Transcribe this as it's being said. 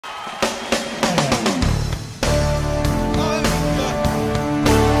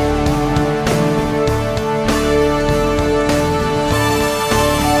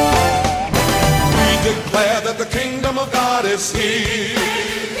is here.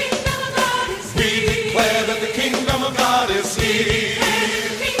 We declare that the kingdom of God is here.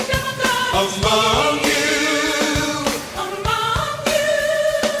 Among you.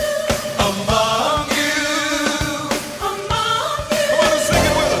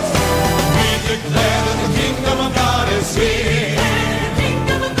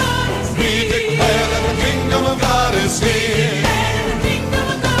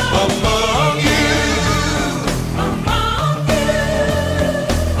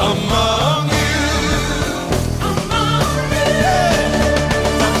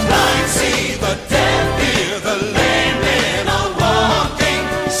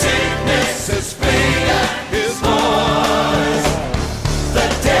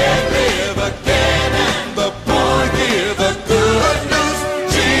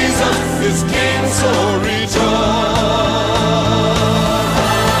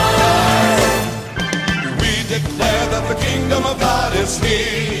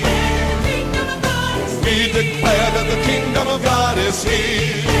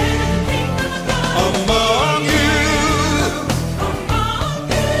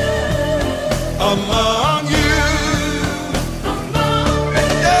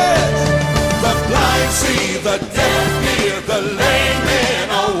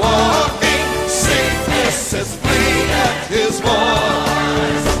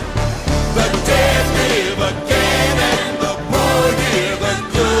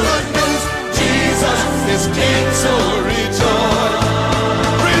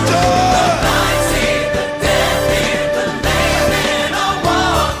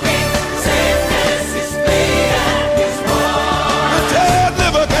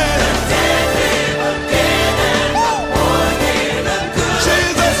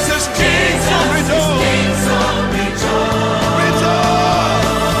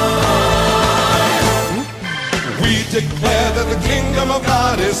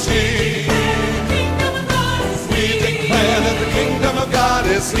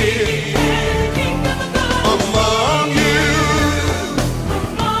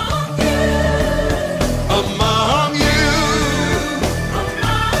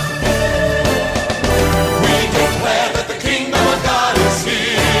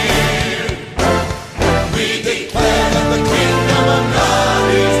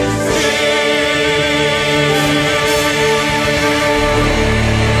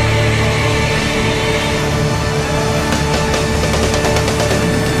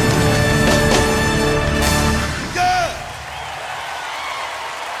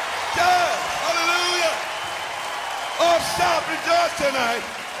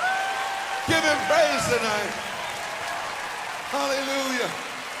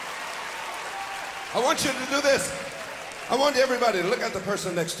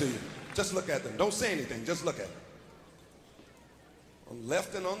 Next to you. Just look at them. Don't say anything. Just look at them. On the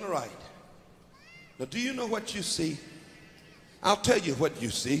left and on the right. Now, do you know what you see? I'll tell you what you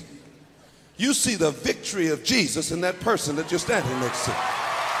see. You see the victory of Jesus in that person that you're standing next to.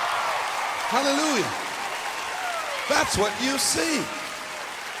 Hallelujah. That's what you see.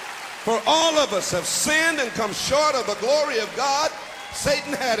 For all of us have sinned and come short of the glory of God.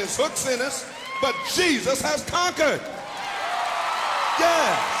 Satan had his hooks in us, but Jesus has conquered.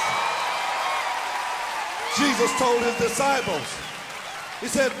 Yes. Jesus told his disciples, he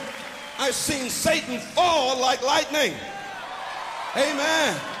said, I've seen Satan fall like lightning.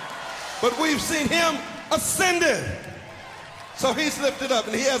 Amen. But we've seen him ascended. So he's lifted up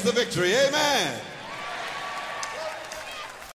and he has the victory. Amen.